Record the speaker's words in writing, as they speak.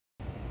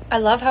I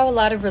love how a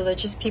lot of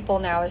religious people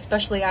now,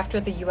 especially after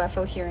the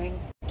UFO hearing,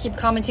 keep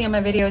commenting on my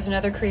videos and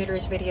other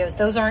creators' videos.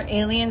 Those aren't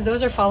aliens,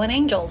 those are fallen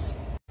angels.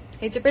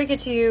 Hate to break it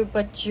to you,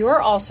 but you're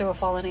also a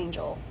fallen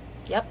angel.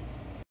 Yep.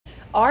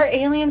 Are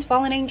aliens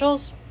fallen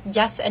angels?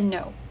 Yes and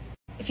no.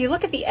 If you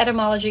look at the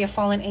etymology of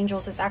fallen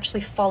angels, it's actually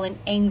fallen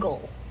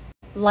angle.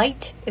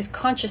 Light is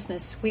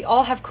consciousness. We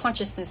all have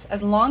consciousness.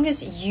 As long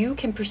as you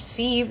can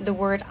perceive the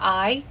word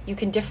I, you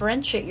can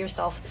differentiate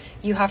yourself,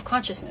 you have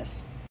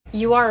consciousness.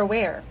 You are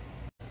aware.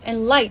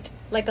 And light,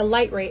 like a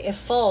light ray, it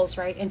falls,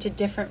 right, into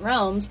different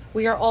realms.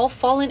 We are all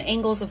fallen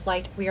angles of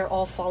light. We are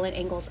all fallen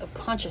angles of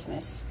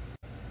consciousness.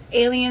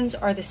 Aliens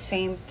are the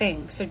same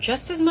thing. So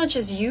just as much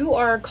as you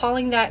are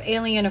calling that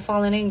alien a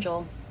fallen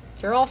angel,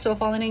 you're also a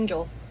fallen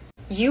angel.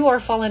 You are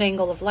a fallen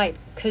angle of light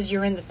because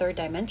you're in the third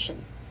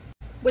dimension,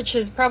 which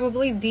is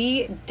probably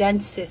the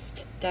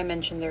densest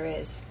dimension there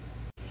is.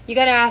 You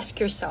got to ask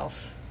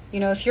yourself,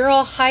 if you're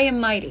all high and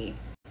mighty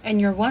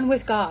and you're one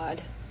with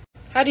God,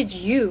 how did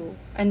you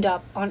end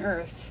up on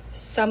Earth?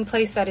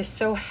 Someplace that is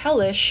so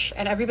hellish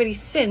and everybody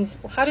sins.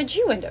 Well, how did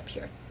you end up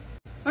here?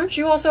 Aren't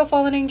you also a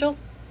fallen angel?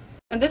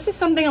 And this is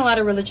something a lot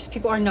of religious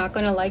people are not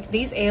going to like.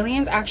 These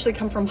aliens actually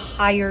come from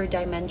higher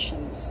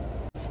dimensions.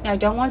 Now, I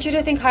don't want you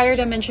to think higher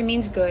dimension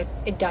means good.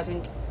 It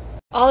doesn't.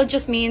 All it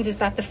just means is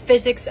that the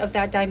physics of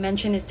that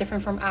dimension is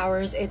different from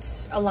ours.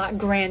 It's a lot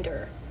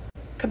grander.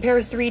 Compare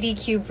a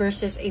 3D cube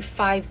versus a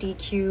 5D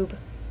cube.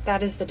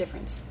 That is the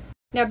difference.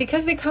 Now,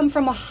 because they come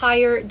from a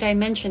higher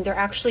dimension, they're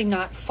actually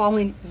not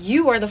fallen.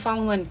 You are the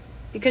fallen one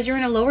because you're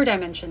in a lower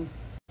dimension.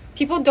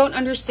 People don't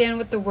understand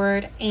what the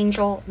word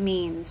angel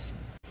means.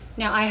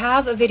 Now, I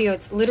have a video.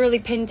 It's literally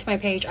pinned to my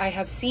page. I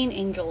have seen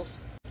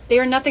angels. They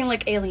are nothing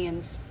like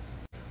aliens.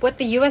 What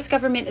the US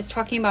government is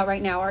talking about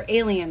right now are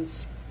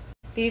aliens.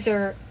 These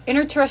are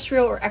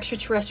interterrestrial or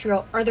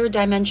extraterrestrial other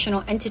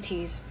dimensional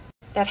entities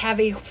that have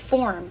a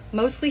form,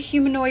 mostly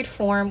humanoid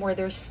form, where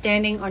they're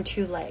standing on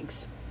two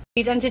legs.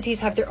 These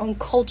entities have their own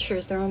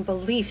cultures, their own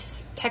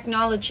beliefs,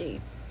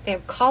 technology. They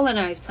have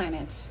colonized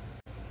planets.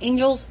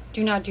 Angels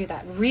do not do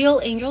that.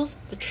 Real angels,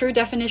 the true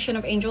definition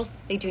of angels,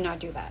 they do not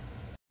do that.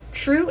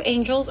 True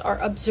angels are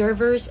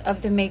observers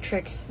of the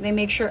matrix. They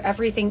make sure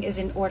everything is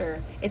in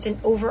order. It's an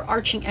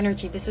overarching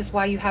energy. This is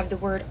why you have the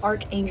word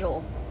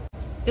archangel.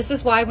 This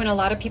is why when a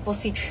lot of people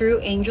see true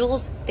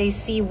angels, they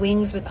see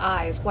wings with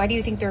eyes. Why do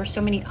you think there are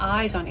so many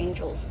eyes on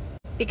angels?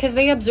 Because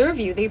they observe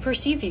you, they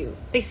perceive you,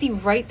 they see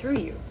right through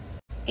you.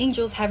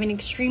 Angels have an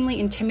extremely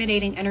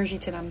intimidating energy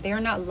to them. They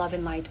are not love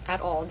and light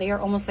at all. They are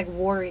almost like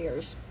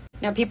warriors.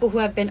 Now, people who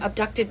have been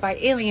abducted by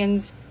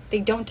aliens,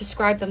 they don't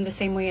describe them the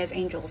same way as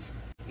angels.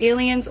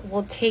 Aliens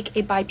will take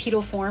a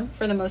bipedal form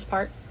for the most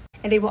part,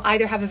 and they will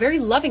either have a very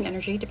loving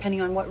energy,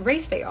 depending on what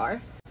race they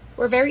are,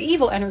 or a very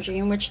evil energy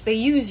in which they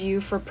use you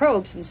for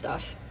probes and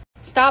stuff.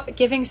 Stop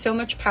giving so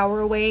much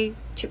power away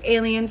to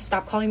aliens.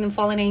 Stop calling them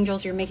fallen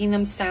angels. You're making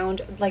them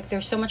sound like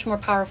they're so much more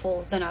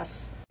powerful than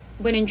us.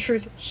 When in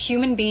truth,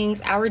 human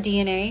beings, our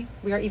DNA,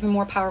 we are even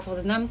more powerful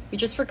than them. We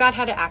just forgot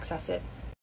how to access it.